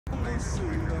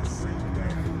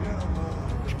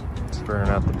It's burning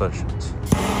out the bushes.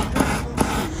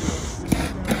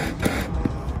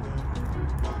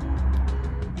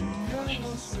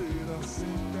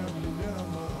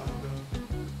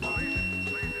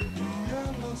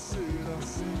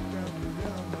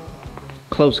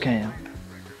 Close cam.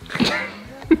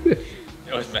 It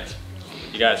was messy.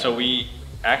 You guys, so we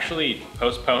actually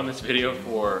postponed this video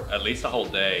for at least a whole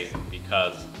day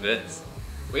because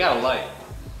we got a light.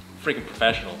 Freaking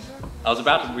professionals. I was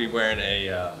about to be wearing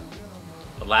a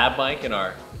lab mic in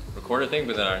our recorder thing,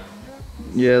 but then our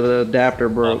the adapter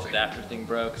broke. Adapter thing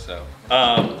broke, so.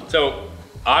 So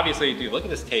obviously, dude, look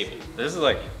at this table. This is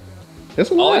like,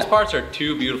 all these parts are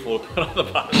too beautiful to put on the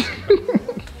bottom.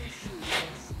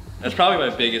 That's probably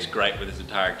my biggest gripe with this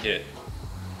entire kit.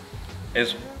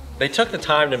 Is they took the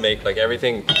time to make like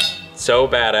everything so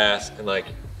badass and like,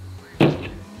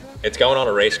 it's going on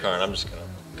a race car and I'm just gonna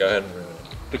go ahead and ruin it.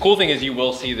 The cool thing is you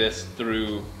will see this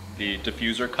through the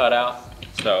diffuser cutout,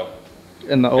 so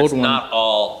and the old it's one, not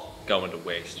all going to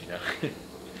waste, you know.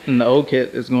 And the old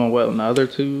kit is going well in the other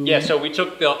two. Yeah, so we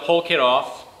took the whole kit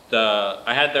off.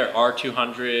 I had their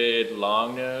R200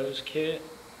 long nose kit,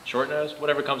 short nose,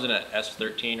 whatever comes in at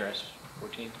S13 or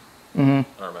S14. I don't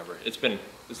remember. It's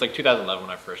like 2011 when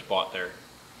I first bought their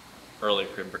early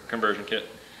conversion kit.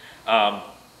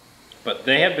 But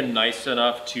they have been nice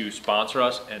enough to sponsor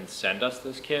us and send us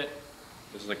this kit.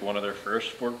 This is like one of their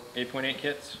first 8.8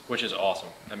 kits, which is awesome.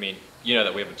 I mean, you know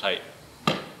that we have a tight,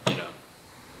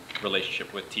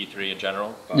 relationship with T3 in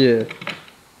general. But yeah.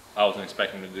 I wasn't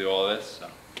expecting to do all of this, so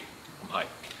I'm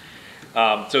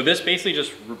hyped. So this basically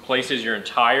just replaces your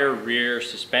entire rear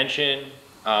suspension.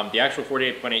 The actual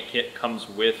 48.8 kit comes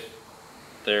with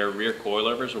their rear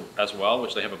coilovers as well,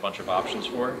 which they have a bunch of options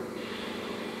for.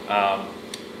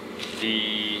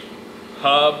 The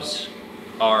hubs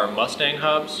are Mustang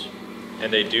hubs,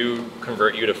 and they do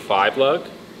convert you to 5-lug.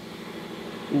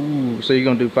 Ooh, so you're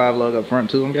gonna do 5-lug up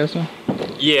front too, I'm guessing?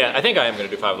 Yeah, I think I am gonna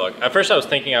do 5-lug. At first I was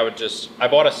thinking I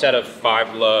bought a set of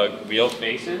 5-lug wheel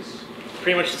faces.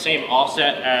 Pretty much the same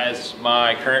offset as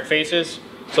my current faces.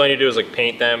 So all you need to do is like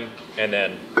paint them, and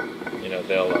then,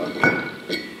 they'll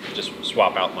just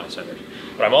swap out my centers.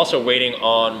 But I'm also waiting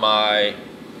on my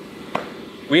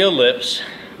wheel lips,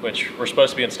 which were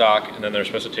supposed to be in stock, and then they're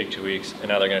supposed to take 2 weeks, and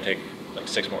now they're gonna take like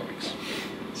 6 more weeks.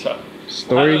 So,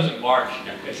 story in March,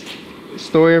 guys.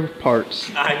 Story of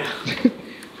parts. I know.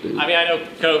 I mean, I know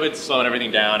COVID's slowing everything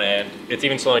down, and it's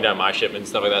even slowing down my shipments and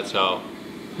stuff like that, so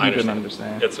I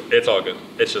understand. It's all good.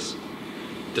 It's just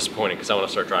disappointing because I want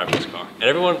to start driving this car. And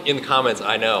everyone in the comments,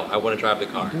 I know, I want to drive the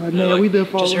car. God, man, we've been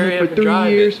following it for 3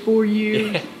 years, 4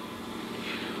 years. Yeah.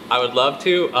 I would love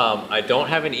to. I don't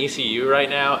have an ECU right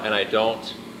now, and I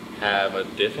don't have a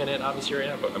diff in it, obviously, right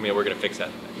now, but I mean, we're going to fix that.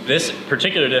 This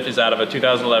particular diff is out of a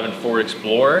 2011 Ford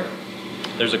Explorer.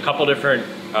 There's a couple different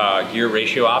gear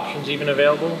ratio options even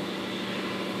available.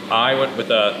 I went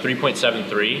with a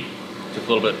 3.73. It's a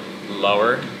little bit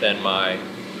lower than my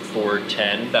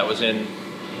 410 that was in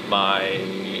my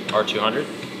R200.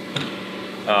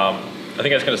 I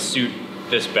think that's gonna suit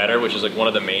this better, which is like one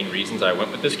of the main reasons I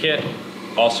went with this kit.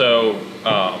 Also,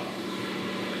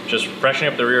 just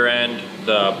freshening up the rear end,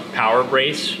 the power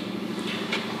brace.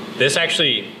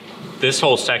 This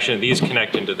whole section, these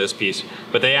connect into this piece,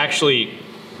 but they actually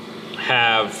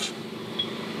have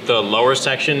the lower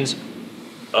sections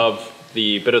of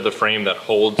the bit of the frame that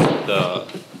holds the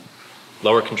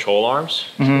lower control arms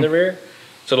in the rear.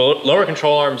 So the lower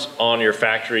control arms on your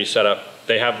factory setup,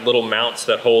 they have little mounts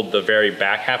that hold the very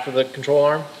back half of the control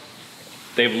arm.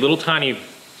 They have little tiny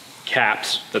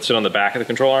caps that sit on the back of the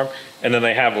control arm, and then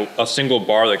they have a single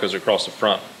bar that goes across the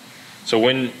front. So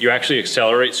when you actually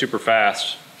accelerate super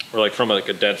fast, or like from like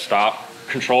a dead stop,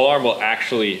 control arm will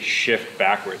actually shift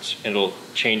backwards and it'll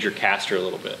change your caster a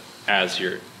little bit as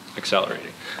you're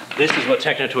accelerating. This is what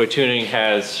Techno Toy Tuning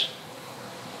has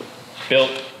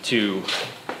built to,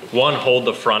 one, hold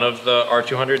the front of the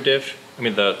R200 diff,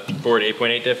 the Ford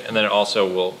 8.8 diff, and then it also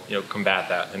will combat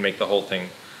that and make the whole thing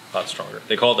a lot stronger.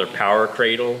 They call it their power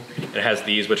cradle. It has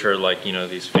these, which are like,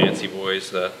 these fancy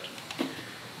boys that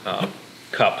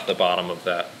cup the bottom of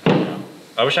that.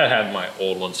 I wish I had my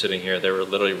old ones sitting here. They were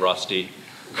literally rusty.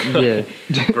 Yeah.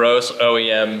 Gross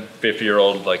OEM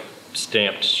 50-year-old like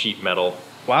stamped sheet metal.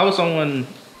 Why would someone,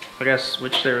 I guess,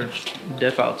 switch their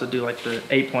diff out to do like the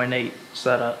 8.8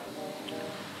 setup?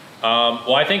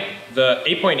 Well, I think the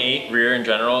 8.8 rear in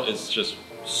general is just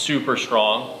super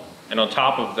strong, and on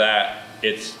top of that,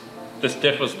 this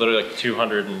diff was literally like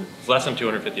less than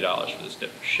 $250 for this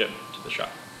diff shipped to the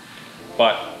shop.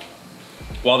 But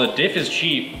while the diff is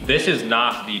cheap, this is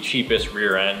not the cheapest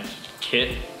rear end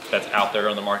kit that's out there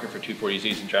on the market for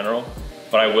 240Zs in general.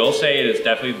 But I will say it is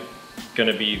definitely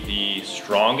gonna be the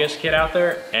strongest kit out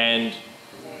there, and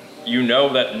you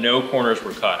know that no corners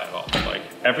were cut at all. Like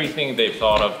everything they've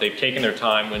thought of, they've taken their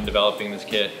time when developing this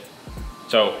kit.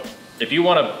 So if you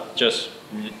wanna just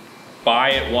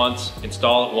buy it once,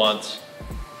 install it once,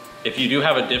 if you do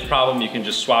have a diff problem, you can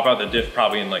just swap out the diff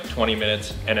probably in like 20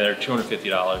 minutes and they're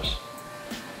 $250.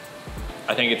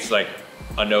 I think it's like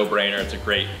a no-brainer. It's a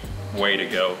great way to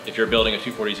go. If you're building a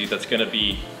 240Z that's gonna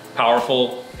be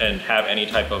powerful and have any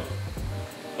type of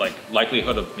like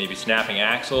likelihood of maybe snapping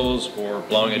axles or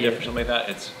blowing a diff or something like that,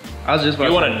 it's, I was just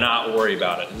you wanna not worry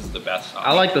about it. This is the best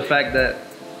option. I like the fact that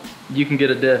you can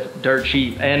get a diff dirt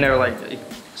cheap and they're like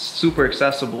super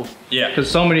accessible. Yeah.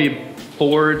 Because so many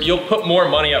Fords. You'll put more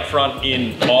money up front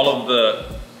in all of the,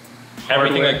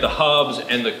 everything Hardware. like the hubs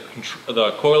and the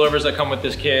coilovers that come with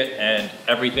this kit and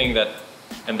everything that,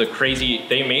 and the crazy,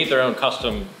 they made their own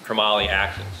custom chromoly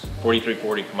axles,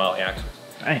 4340 chromoly axles.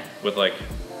 Dang. With like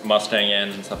Mustang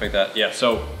ends and stuff like that. Yeah,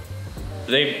 so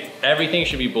everything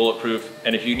should be bulletproof,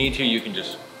 and if you need to, you can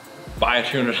just buy a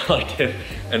 $200 diff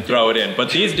and throw it in. But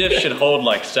these diffs should hold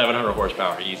like 700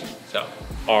 horsepower easy, so.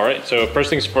 All right, so first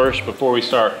things first, before we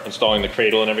start installing the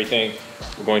cradle and everything,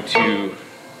 we're going to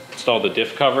install the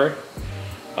diff cover.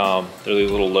 They're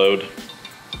these little load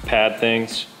pad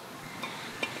things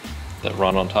that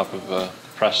run on top of,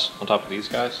 press on top of these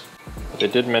guys. But they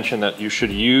did mention that you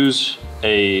should use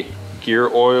a gear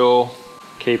oil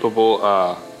capable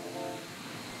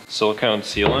silicone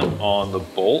sealant on the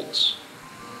bolts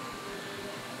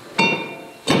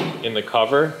in the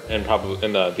cover, and probably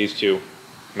in these two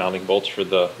mounting bolts for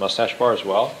the mustache bar as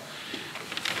well,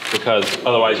 because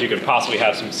otherwise you could possibly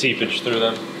have some seepage through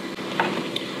them.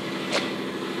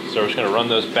 So we're just gonna run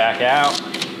those back out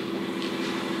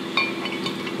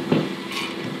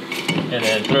and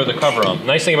then throw the cover on. The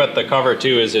nice thing about the cover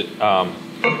too is the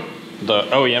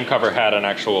OEM cover had an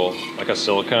actual, like a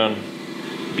silicone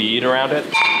bead around it.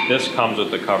 This comes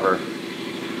with the cover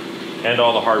and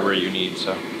all the hardware you need,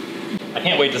 so. I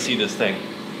can't wait to see this thing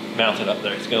mounted up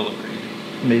there. It's gonna look great.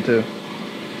 Me too.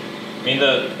 I mean,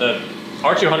 the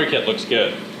R200 kit looks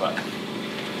good, but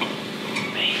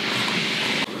man.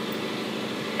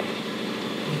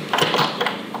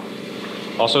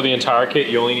 Also, the entire kit,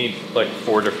 you only need like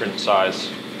 4 different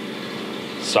size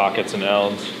sockets and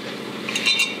L's,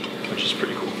 which is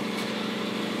pretty cool.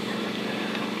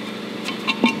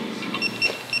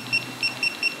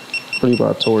 Pretty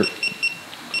about torque.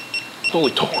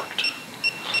 Fully torqued.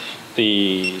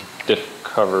 The diff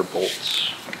cover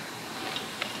bolts.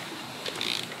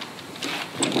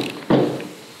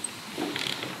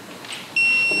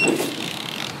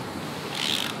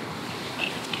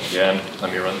 Again,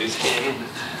 let me run these in.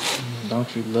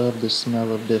 Don't you love the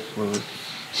smell of diff fluid?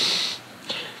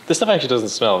 This stuff actually doesn't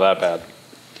smell that bad.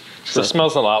 This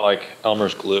smells a lot like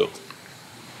Elmer's glue.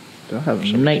 I have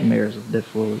nightmares of diff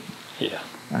fluid. Yeah.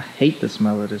 I hate the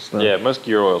smell of this stuff. Yeah, most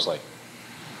gear oil's like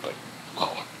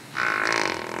oh.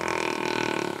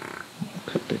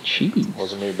 Cut the cheese.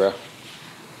 Wasn't me, bro.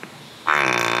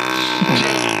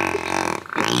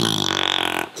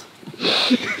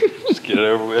 Just get it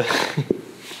over with.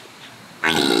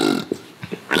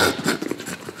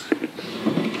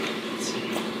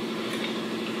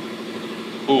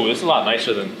 Ooh, this is a lot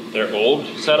nicer than their old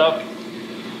setup.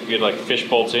 You had like fish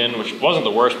bolts in, which wasn't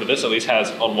the worst, but this at least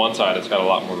has, on one side, it's got a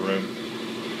lot more room.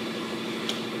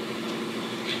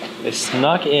 They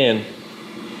snuck in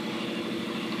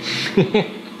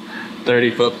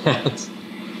 30 foot-pounds.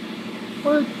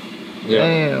 What? Yeah.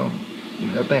 Damn.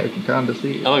 I think I can kind of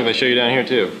see it. Oh, look, they show you down here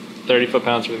too. 30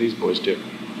 foot-pounds for these boys too.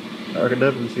 I can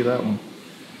definitely see that one.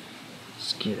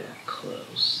 Let's get it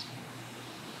close.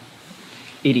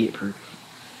 Idiot proof.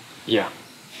 Yeah.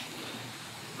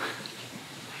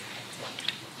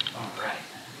 All right.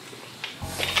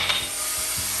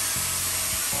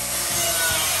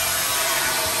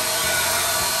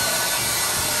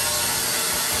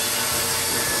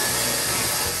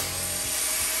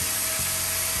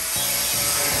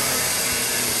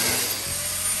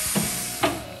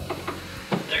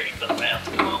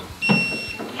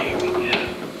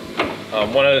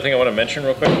 One other thing I want to mention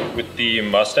real quick with the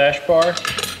mustache bar.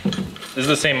 This is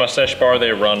the same mustache bar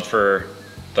they run for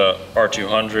the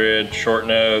R200, short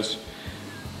nose,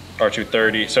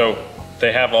 R230. So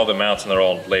they have all the mounts and they're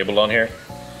all labeled on here.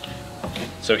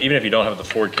 So even if you don't have the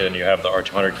Ford kit and you have the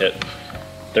R200 kit,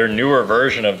 their newer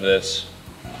version of this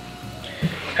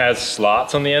has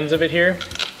slots on the ends of it here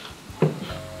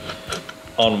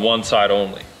on one side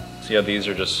only. See how these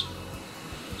are just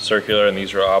circular and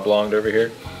these are oblonged over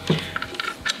here?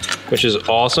 which is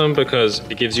awesome because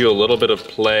it gives you a little bit of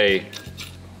play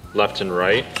left and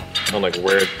right on like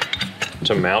where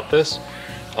to mount this.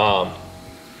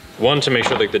 One, to make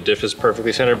sure like the diff is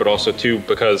perfectly centered, but also two,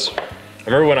 because I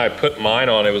remember when I put mine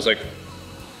on, it was like,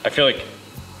 I feel like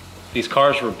these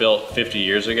cars were built 50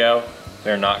 years ago.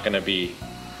 They're not gonna be,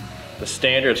 the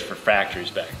standards for factories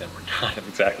back then were not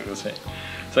exactly the same.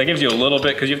 So that gives you a little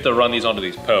bit, because you have to run these onto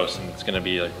these posts, and it's gonna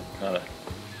be like kind of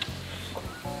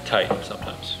tight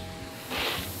sometimes.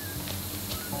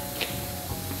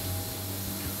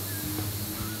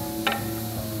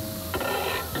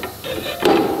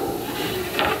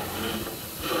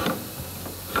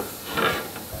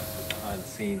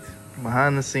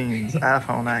 Behind the scenes,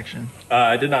 iPhone action.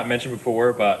 I did not mention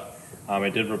before, but I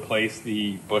did replace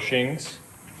the bushings.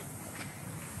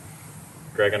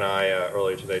 Greg and I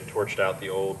earlier today torched out the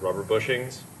old rubber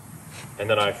bushings, and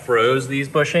then I froze these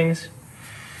bushings.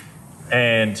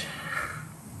 And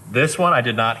this one, I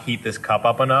did not heat this cup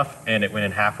up enough, and it went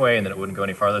in halfway, and then it wouldn't go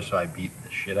any farther, so I beat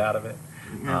the shit out of it.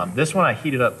 This one I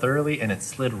heated up thoroughly, and it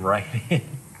slid right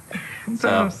in.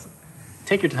 So,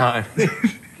 take your time.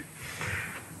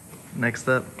 Next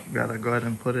up, gotta go ahead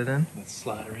and put it in. Let's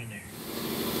slide her in there.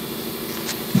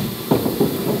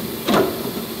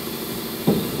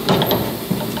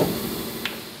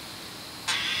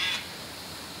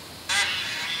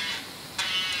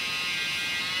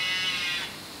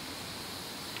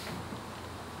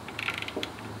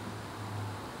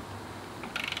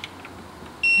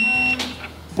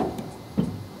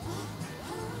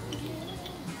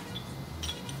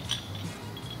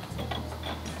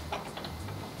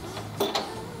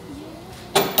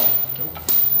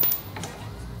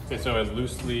 Okay, so I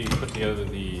loosely put together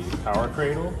the power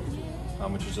cradle,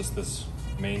 which is just this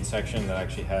main section that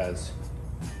actually has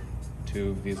two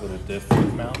of these little diff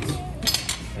mounts,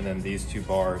 and then these two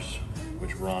bars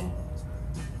which run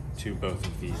to both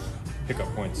of the pickup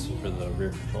points for the rear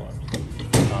control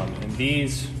arms. And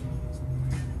these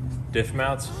diff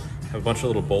mounts have a bunch of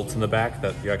little bolts in the back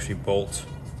that you actually bolt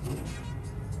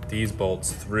these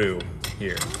bolts through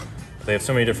here. They have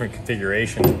so many different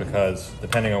configurations because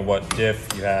depending on what diff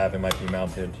you have, it might be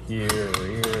mounted here,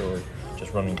 or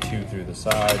just running two through the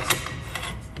sides.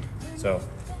 So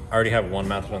I already have one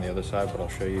mounted on the other side, but I'll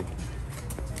show you.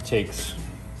 It takes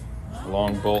a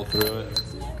long bolt through it,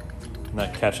 and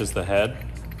that catches the head.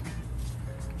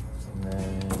 And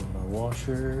then my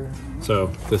washer. So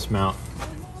this mount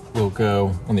will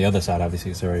go on the other side,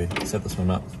 obviously, so I already set this one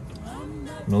up.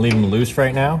 I'm gonna leave them loose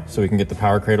right now so we can get the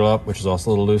power cradle up, which is also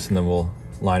a little loose, and then we'll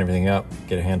line everything up,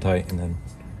 get it hand tight, and then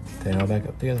tie it all back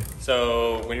up together.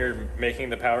 So when you're making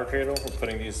the power cradle, we're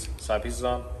putting these side pieces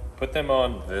on, put them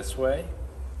on this way,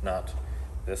 not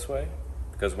this way,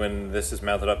 because when this is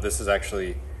mounted up, this is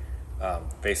actually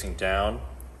facing down,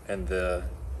 and the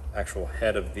actual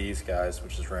head of these guys,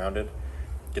 which is rounded,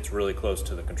 gets really close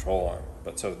to the control arm.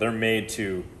 But so they're made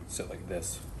to sit like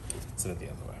this instead of the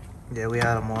other way. Yeah, we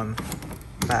had them on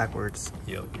backwards.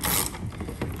 Yep.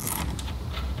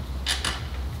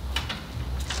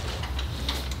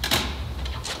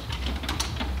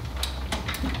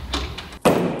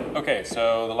 Okay,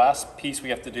 so the last piece we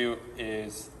have to do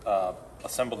is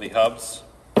assemble the hubs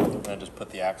and then just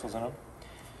put the axles in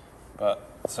them.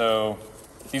 So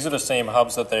these are the same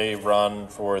hubs that they run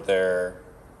for their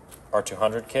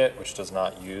R200 kit, which does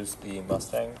not use the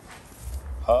Mustang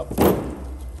hub.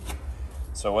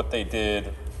 So what they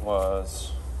did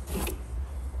was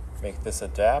make this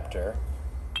adapter,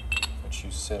 which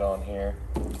you sit on here.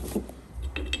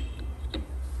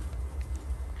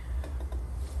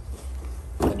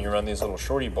 And you run these little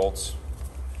shorty bolts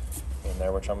in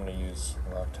there, which I'm going to use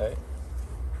Loctite.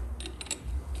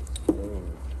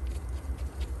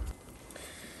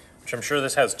 Which I'm sure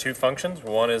this has two functions.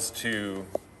 One is to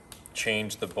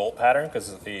change the bolt pattern,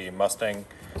 because the Mustang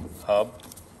hub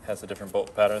has a different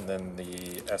bolt pattern than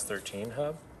the S13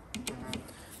 hub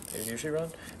they usually run.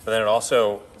 But then it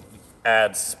also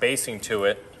adds spacing to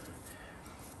it,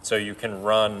 so you can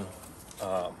run.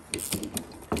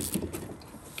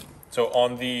 So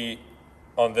on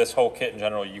this whole kit in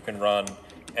general, you can run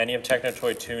any of Techno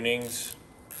Toy Tuning's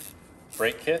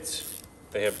brake kits.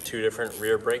 They have two different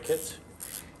rear brake kits.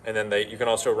 And then you can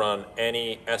also run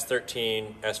any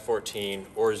S13, S14,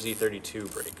 or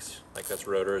Z32 brakes. Like that's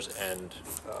rotors and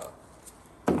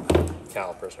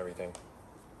calipers and everything.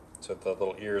 So the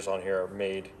little ears on here are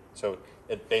made, so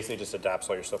it basically just adapts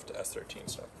all your stuff to S13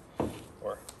 stuff.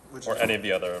 Or any of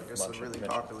the other ones. It's really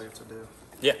popular to do.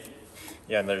 Yeah.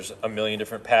 Yeah, and there's a million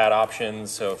different pad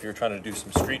options. So if you're trying to do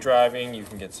some street driving, you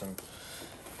can get some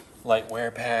light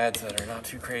wear pads that are not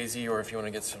too crazy, or if you want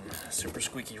to get some super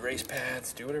squeaky race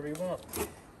pads, do whatever you want.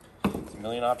 There's a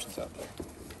million options out there.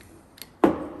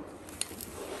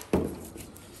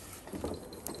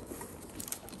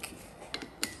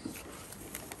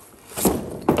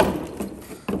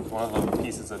 One of the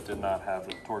pieces that did not have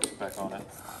the torque spec on it.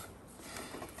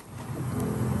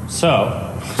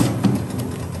 So,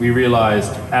 we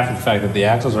realized after the fact that the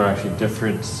axles are actually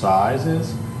different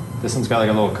sizes. This one's got like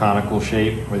a little conical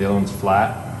shape where the other one's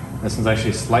flat. This one's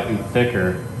actually slightly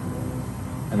thicker,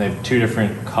 and they have two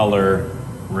different color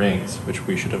rings, which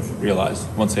we should have realized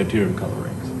once they have two different color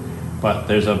rings. But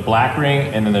there's a black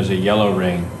ring and then there's a yellow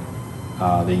ring.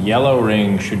 The yellow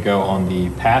ring should go on the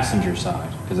passenger side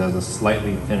because it has a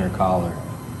slightly thinner collar,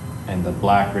 and the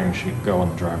black ring should go on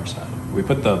the driver's side. We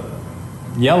put the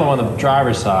yellow on the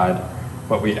driver's side,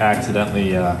 but we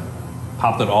accidentally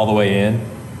popped it all the way in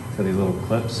to these little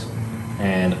clips,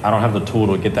 and I don't have the tool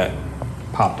to get that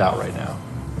popped out right now.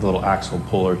 The little axle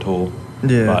puller tool,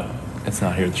 but it's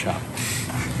not here at the shop.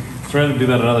 So we're gonna do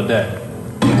that another day.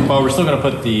 But we're still gonna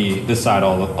put this side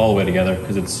all the way together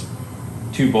because it's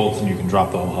 2 bolts and you can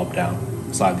drop the whole hub down,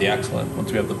 slide the axle in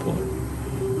once we have the puller.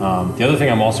 The other thing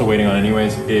I'm also waiting on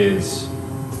anyways is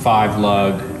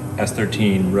 5-lug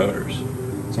S13 rotors.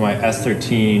 So my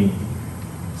S13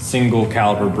 single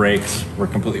caliper brakes were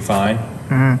completely fine,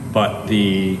 but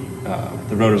the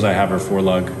rotors I have are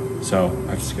 4-lug, so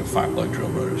I have to get 5-lug drill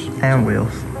rotors. And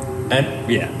wheels. And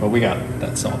yeah, but we got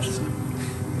that solved. So.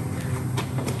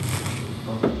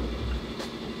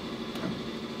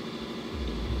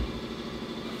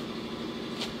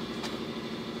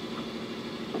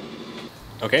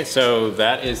 Okay, so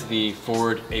that is the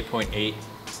Ford 8.8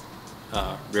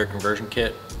 rear conversion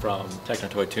kit from Techno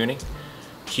Toy Tuning.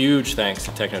 Huge thanks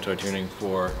to Techno Toy Tuning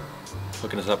for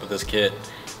hooking us up with this kit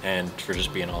and for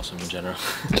just being awesome in general.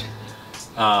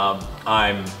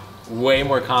 I'm way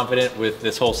more confident with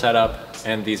this whole setup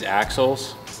and these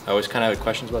axles. I always kind of had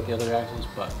questions about the other axles,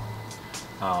 but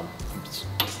I'm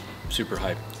super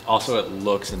hyped. Also, it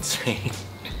looks insane.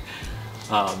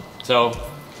 So,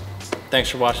 thanks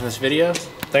for watching this video.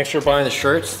 Thanks for buying the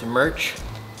shirts, the merch.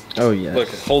 Oh yeah.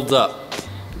 Look, it holds up.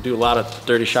 We do a lot of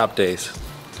dirty shop days.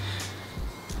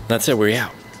 That's it, we're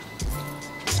out.